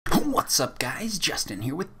What's up guys, Justin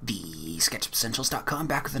here with TheSketchUpEssentials.com,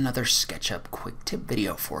 back with another SketchUp quick tip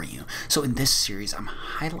video for you. So in this series I'm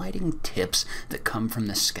highlighting tips that come from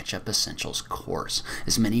the SketchUp Essentials course.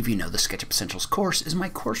 As many of you know, the SketchUp Essentials course is my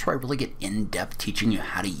course where I really get in-depth teaching you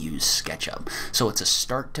how to use SketchUp. So it's a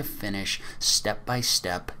start to finish,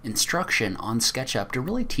 step-by-step instruction on SketchUp to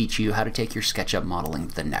really teach you how to take your SketchUp modeling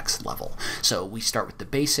to the next level. So we start with the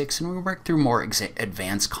basics and we work through more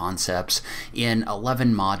advanced concepts in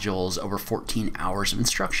 11 modules over 14 hours of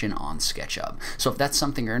instruction on SketchUp. So if that's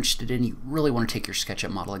something you're interested in, you really want to take your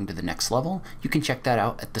SketchUp modeling to the next level, you can check that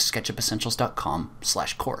out at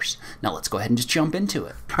TheSketchUpEssentials.com/course. Now let's go ahead and just jump into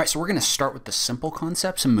it. All right, so we're going to start with the simple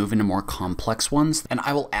concepts and move into more complex ones, and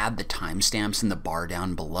I will add the timestamps in the bar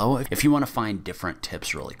down below if you want to find different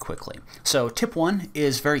tips really quickly. So tip 1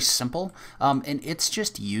 is very simple, and it's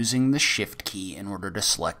just using the Shift key in order to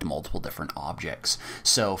select multiple different objects.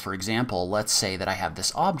 So for example, let's say that I have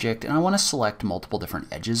this object and I want to select multiple different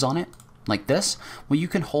edges on it, like this. Well, you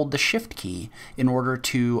can hold the Shift key in order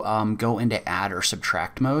to go into add or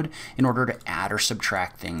subtract mode in order to add or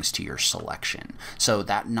subtract things to your selection. So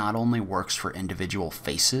that not only works for individual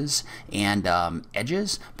faces and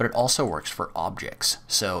edges, but it also works for objects.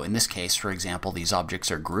 So in this case, for example, these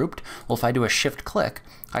objects are grouped. Well, if I do a Shift click,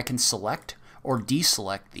 I can select or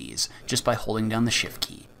deselect these just by holding down the Shift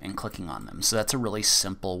key and clicking on them. So that's a really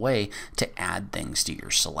simple way to add things to your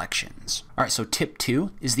selections. All right, so tip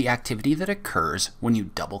 2 is the activity that occurs when you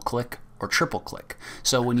double click or triple click.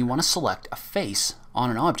 So when you want to select a face on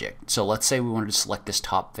an object, so let's say we wanted to select this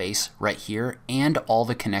top face right here and all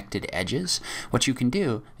the connected edges, what you can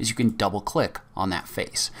do is you can double click on that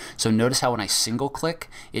face. So notice how when I single click,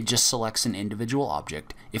 it just selects an individual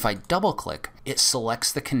object. If I double click, it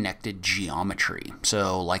selects the connected geometry,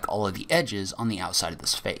 so like all of the edges on the outside of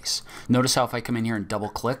this face. Notice how if I come in here and double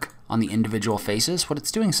click on the individual faces, what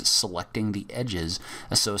it's doing is it's selecting the edges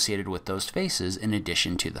associated with those faces in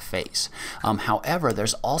addition to the face. However,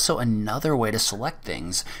 there's also another way to select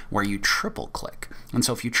things where you triple click. And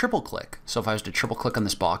so if you triple click, so if I was to triple click on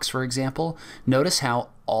this box, for example, notice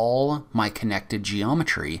how all my connected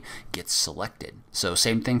geometry gets selected. So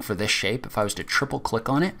same thing for this shape. If I was to triple click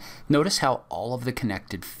on it, notice how all of the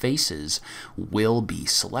connected faces will be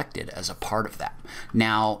selected as a part of that.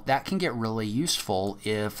 Now that can get really useful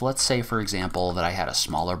if, let's say for example, that I had a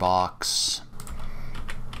smaller box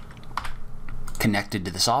connected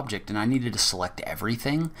to this object and I needed to select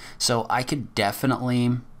everything. So I could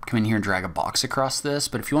definitely come in here and drag a box across this,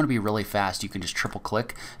 but if you want to be really fast, you can just triple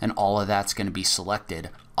click and all of that's going to be selected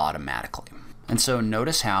automatically. And so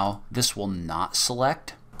notice how this will not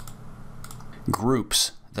select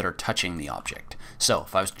groups that are touching the object. So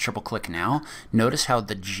if I was to triple click now, notice how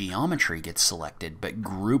the geometry gets selected, but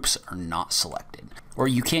groups are not selected. Or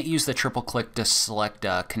you can't use the triple click to select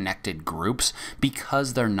connected groups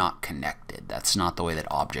because they're not connected. That's not the way that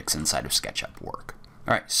objects inside of SketchUp work.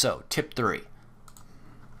 All right, so tip 3.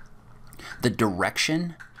 The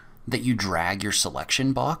direction that you drag your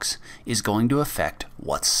selection box is going to affect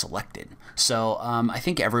what's selected. So I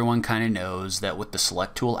think everyone kind of knows that with the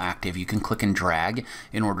select tool active, you can click and drag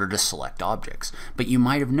in order to select objects. But you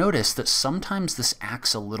might have noticed that sometimes this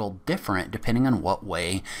acts a little different depending on what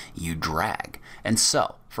way you drag. And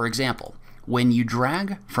so, for example, when you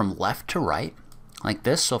drag from left to right, like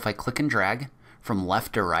this, so if I click and drag from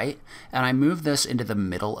left to right, and I move this into the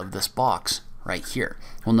middle of this box, right here.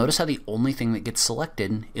 Well, notice how the only thing that gets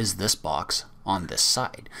selected is this box on this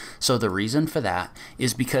side. So the reason for that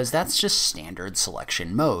is because that's just standard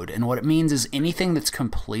selection mode, and what it means is anything that's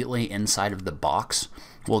completely inside of the box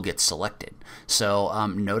will get selected. So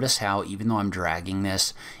notice how even though I'm dragging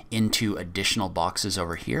this into additional boxes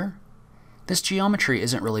over here, this geometry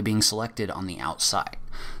isn't really being selected on the outside.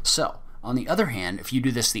 So on the other hand, if you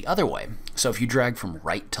do this the other way, so if you drag from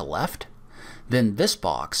right to left, then this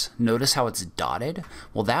box, notice how it's dotted?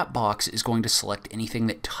 Well, that box is going to select anything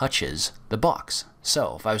that touches the box.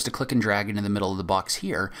 So if I was to click and drag into the middle of the box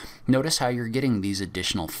here, notice how you're getting these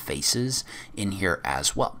additional faces in here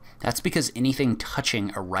as well. That's because anything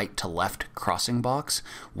touching a right to left crossing box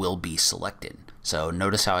will be selected. So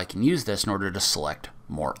notice how I can use this in order to select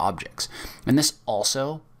more objects. And this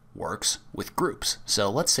also works with groups. So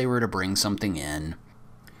let's say we're to bring something in.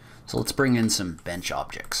 So let's bring in some bench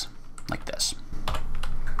objects like this.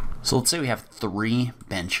 So let's say we have 3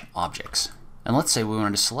 bench objects, and let's say we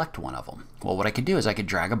wanted to select one of them. Well, what I could do is I could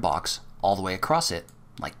drag a box all the way across it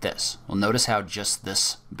like this. Well, notice how just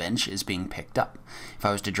this bench is being picked up. If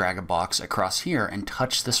I was to drag a box across here and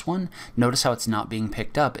touch this one, notice how it's not being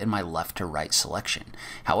picked up in my left to right selection.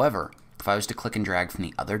 However, if I was to click and drag from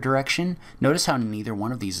the other direction, notice how neither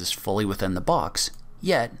one of these is fully within the box,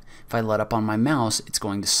 Yet, if I let up on my mouse, it's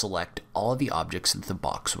going to select all of the objects that the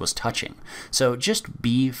box was touching. So just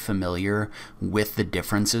be familiar with the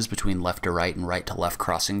differences between left to right and right to left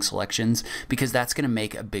crossing selections, because that's going to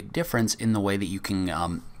make a big difference in the way that you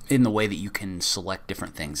can select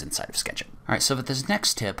different things inside of SketchUp. All right, so for this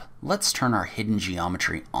next tip, let's turn our hidden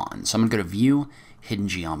geometry on. So I'm going to go to View, Hidden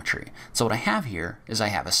Geometry. So what I have here is I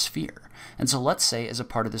have a sphere. And so let's say as a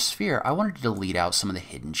part of the sphere, I wanted to delete out some of the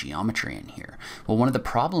hidden geometry in here. Well, one of the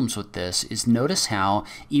problems with this is notice how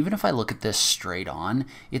even if I look at this straight on,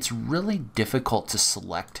 it's really difficult to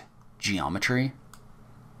select geometry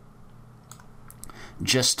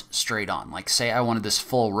just straight on. Like say I wanted this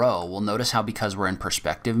full row, well notice how because we're in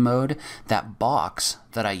perspective mode, that box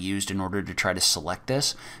that I used in order to try to select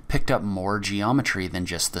this picked up more geometry than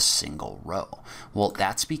just the single row. Well,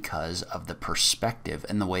 that's because of the perspective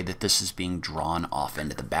and the way that this is being drawn off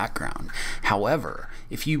into the background. However,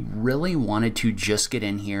 if you really wanted to just get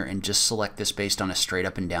in here and just select this based on a straight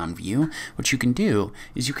up and down view, what you can do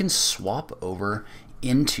is you can swap over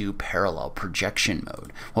into parallel projection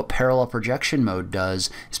mode. What parallel projection mode does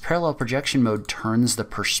is parallel projection mode turns the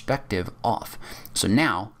perspective off. So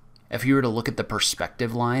now, if you were to look at the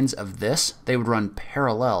perspective lines of this, they would run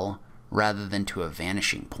parallel rather than to a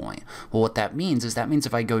vanishing point. Well, what that means is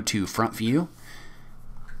if I go to front view,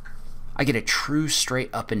 I get a true straight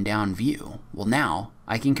up and down view. Well, now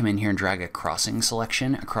I can come in here and drag a crossing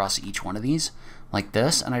selection across each one of these like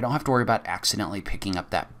this, and I don't have to worry about accidentally picking up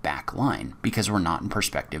that back line because we're not in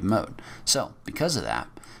perspective mode. So because of that,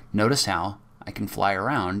 notice how I can fly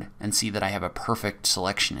around and see that I have a perfect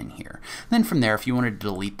selection in here. And then from there, if you wanted to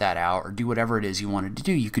delete that out or do whatever it is you wanted to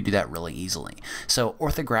do, you could do that really easily. So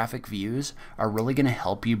orthographic views are really going to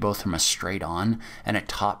help you both from a straight on and a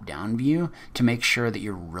top down view to make sure that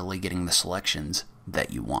you're really getting the selections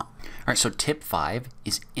that you want. All right, so tip 5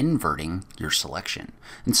 is inverting your selection.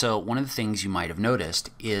 And so one of the things you might have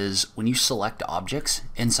noticed is when you select objects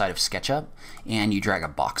inside of SketchUp and you drag a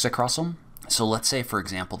box across them. So let's say, for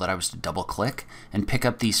example, that I was to double click and pick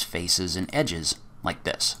up these faces and edges like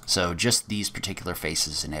this. So just these particular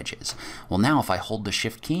faces and edges. Well, now if I hold the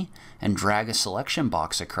Shift key and drag a selection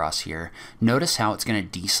box across here, notice how it's going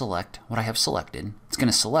to deselect what I have selected. It's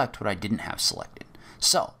going to select what I didn't have selected.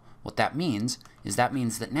 So what that means is that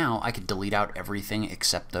now I could delete out everything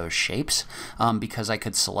except those shapes because I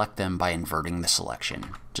could select them by inverting the selection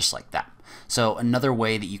just like that. So another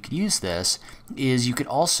way that you could use this is you could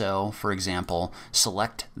also, for example,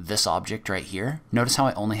 select this object right here. Notice how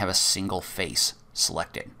I only have a single face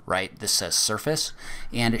selected, right? This says surface,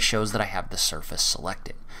 and it shows that I have the surface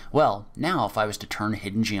selected. Well, now if I was to turn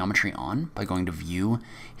hidden geometry on by going to View,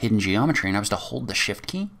 Hidden Geometry, and I was to hold the Shift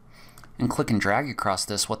key and click and drag across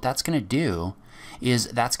this, what that's going to do is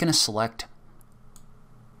that's going to select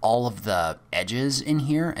all of the edges in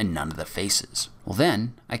here and none of the faces. Well,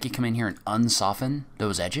 then I could come in here and unsoften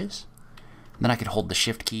those edges. Then I could hold the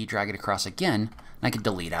Shift key, drag it across again, and I could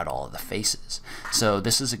delete out all of the faces. So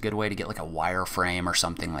this is a good way to get like a wireframe or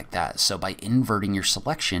something like that. So by inverting your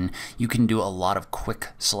selection, you can do a lot of quick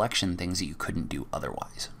selection things that you couldn't do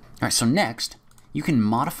otherwise. All right, so next, you can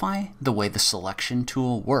modify the way the selection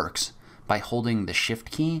tool works by holding the Shift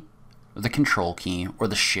key, the Control key, or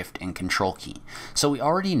the Shift and Control key. So we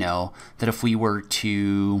already know that if we were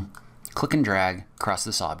to click and drag across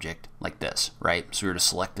this object like this, right? So we were to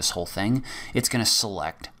select this whole thing, it's going to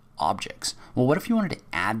select objects. Well, what if you wanted to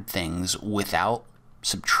add things without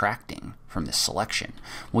subtracting from this selection?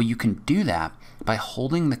 Well, you can do that by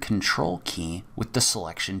holding the Control key with the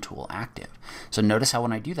selection tool active. So notice how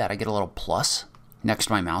when I do that, I get a little plus next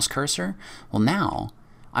to my mouse cursor. Well, now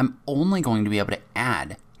I'm only going to be able to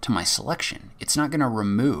add to my selection. It's not going to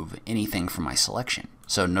remove anything from my selection.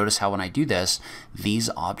 So notice how when I do this, these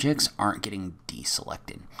objects aren't getting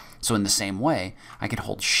deselected. So in the same way, I could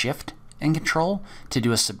hold Shift and Control to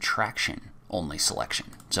do a subtraction only selection.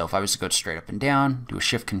 So if I was to go straight up and down, do a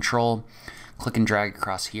Shift Control, click and drag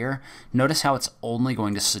across here, notice how it's only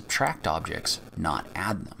going to subtract objects, not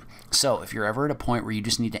add them. So if you're ever at a point where you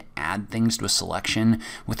just need to add things to a selection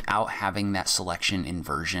without having that selection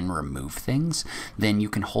inversion remove things, then you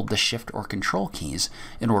can hold the Shift or Control keys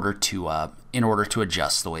in order to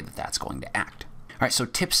adjust the way that that's going to act. All right, so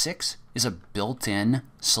tip 6 is a built-in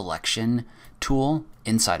selection tool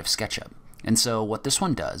inside of SketchUp. And so what this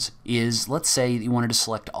one does is, let's say you wanted to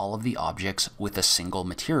select all of the objects with a single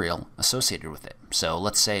material associated with it. So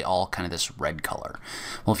let's say all kind of this red color.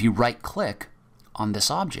 Well, if you right click on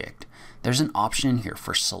this object, there's an option in here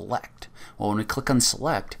for select. Well, when we click on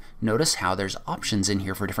select, notice how there's options in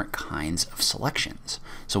here for different kinds of selections.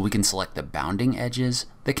 So we can select the bounding edges,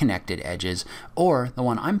 the connected edges, or the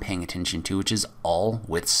one I'm paying attention to, which is all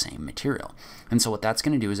with same material. And so what that's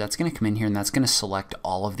going to do is that's going to come in here and that's going to select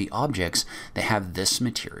all of the objects that have this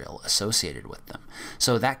material associated with them.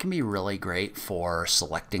 So that can be really great for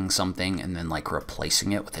selecting something and then like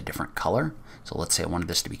replacing it with a different color. So let's say I wanted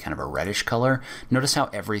this to be kind of a reddish color. Notice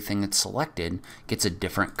how everything that's selected gets a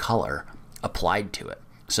different color applied to it.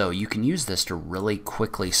 So you can use this to really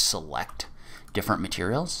quickly select different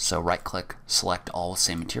materials. So right click, select all with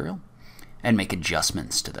same material, and make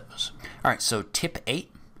adjustments to those. All right, so tip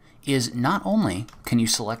 8 is not only can you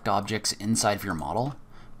select objects inside of your model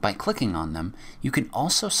by clicking on them, you can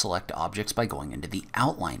also select objects by going into the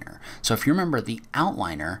outliner. So if you remember, the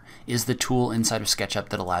outliner is the tool inside of SketchUp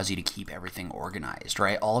that allows you to keep everything organized,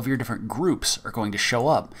 right? All of your different groups are going to show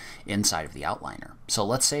up inside of the outliner. So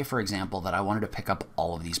let's say, for example, that I wanted to pick up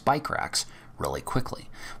all of these bike racks really quickly.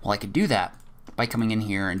 Well, I could do that by coming in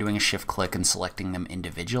here and doing a shift click and selecting them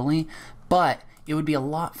individually, but it would be a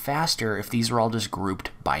lot faster if these were all just grouped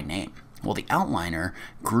by name. Well, the outliner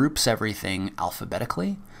groups everything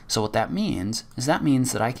alphabetically. So what that means is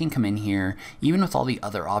that I can come in here even with all the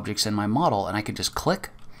other objects in my model and I could just click,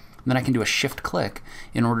 and then I can do a shift click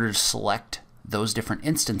in order to select those different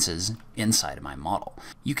instances inside of my model.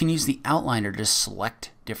 You can use the outliner to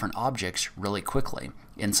select different objects really quickly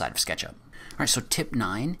inside of SketchUp. All right, so tip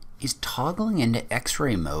 9 is toggling into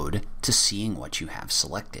Xray mode to seeing what you have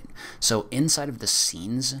selected. So inside of the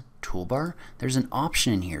scenes toolbar, there's an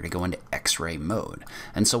option in here to go into Xray mode.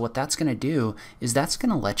 And so what that's going to do is that's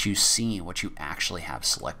going to let you see what you actually have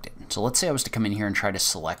selected. So let's say I was to come in here and try to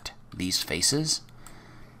select these faces.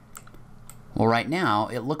 Well, right now,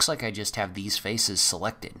 it looks like I just have these faces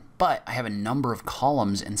selected, but I have a number of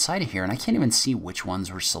columns inside of here, and I can't even see which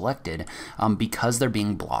ones were selected because they're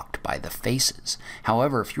being blocked by the faces.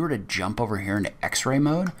 However, if you were to jump over here into Xray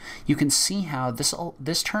mode, you can see how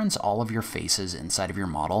this turns all of your faces inside of your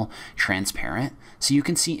model transparent, so you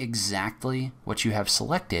can see exactly what you have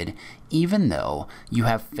selected, even though you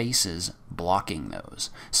have faces blocking those.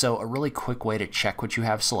 So a really quick way to check what you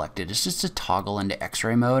have selected is just to toggle into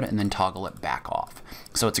Xray mode and then toggle it back off.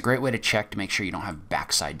 So it's a great way to check to make sure you don't have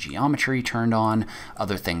backside geometry turned on,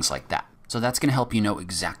 other things like that. So that's going to help you know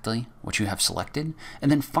exactly what you have selected. And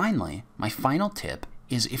then finally, my final tip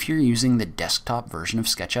is if you're using the desktop version of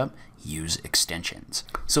SketchUp, use extensions.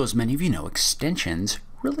 So as many of you know, extensions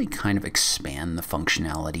really kind of expand the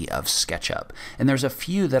functionality of SketchUp. And there's a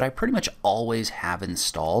few that I pretty much always have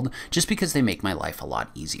installed just because they make my life a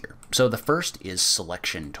lot easier. So the first is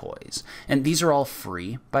Selection Toys. And these are all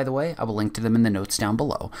free, by the way. I will link to them in the notes down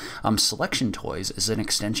below. Selection Toys is an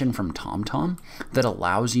extension from TomTom that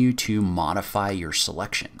allows you to modify your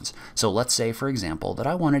selections. So let's say, for example, that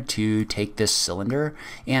I wanted to take this cylinder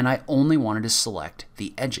and I only wanted to select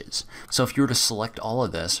the edges. So if you were to select all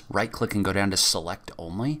of this, right click and go down to Select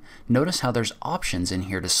Only, notice how there's options in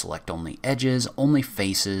here to select only edges, only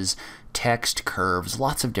faces, text, curves,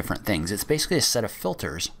 lots of different things. It's basically a set of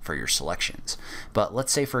filters for your selections. But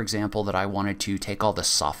let's say, for example, that I wanted to take all the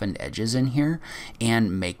softened edges in here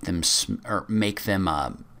and make them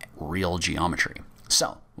real geometry.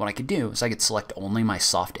 So what I could do is I could select only my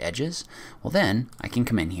soft edges. Well, then I can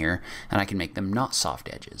come in here and I can make them not soft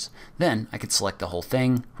edges. Then I could select the whole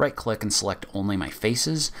thing, right click and select only my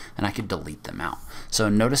faces, and I could delete them out. So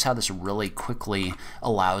notice how this really quickly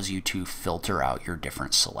allows you to filter out your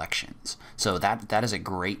different selections. So that is a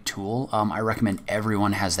great tool. I recommend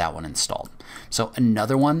everyone has that one installed. So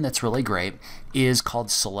another one that's really great is called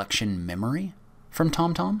Selection Memory from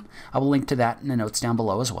TomTom. I will link to that in the notes down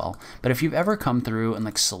below as well. But if you've ever come through and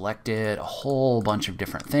like selected a whole bunch of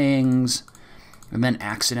different things and then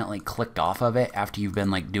accidentally clicked off of it after you've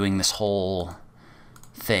been like doing this whole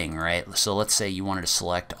thing, right? So let's say you wanted to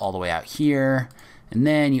select all the way out here and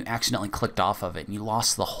then you accidentally clicked off of it and you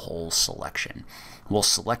lost the whole selection. Well,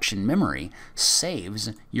 Selection Memory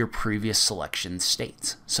saves your previous selection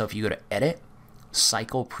states. So if you go to Edit,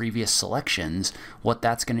 Cycle Previous Selections, what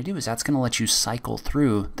that's going to do is that's going to let you cycle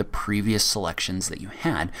through the previous selections that you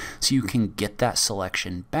had so you can get that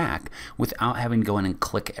selection back without having to go in and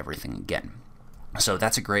click everything again. So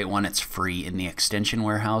that's a great one. It's free in the extension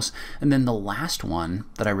warehouse. And then the last one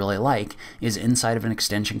that I really like is inside of an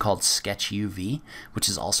extension called SketchUV, which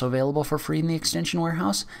is also available for free in the extension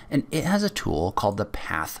warehouse. And it has a tool called the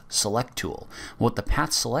Path Select tool. What the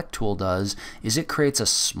Path Select tool does is it creates a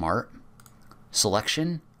smart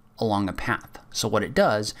selection along a path. So what it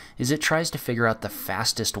does is it tries to figure out the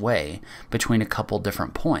fastest way between a couple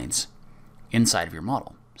different points inside of your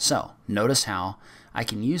model. So notice how I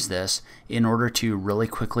can use this in order to really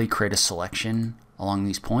quickly create a selection along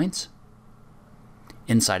these points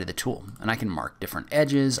inside of the tool. And I can mark different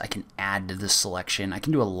edges, I can add to this selection, I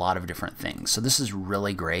can do a lot of different things. So this is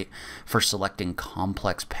really great for selecting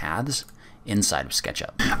complex paths inside of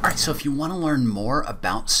SketchUp. Alright, so if you want to learn more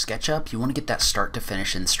about SketchUp, you want to get that start to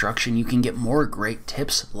finish instruction, you can get more great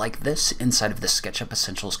tips like this inside of the SketchUp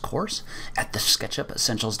Essentials course at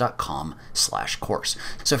TheSketchUpEssentials.com/course.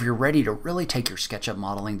 So if you're ready to really take your SketchUp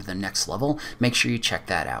modeling to the next level, make sure you check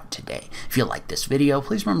that out today. If you like this video,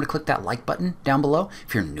 please remember to click that like button down below.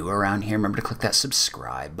 If you're new around here, remember to click that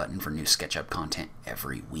subscribe button for new SketchUp content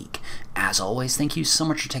every week. As always, thank you so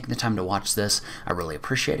much for taking the time to watch this. I really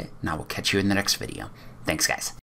appreciate it, and I will catch you in the next video. Thanks, guys.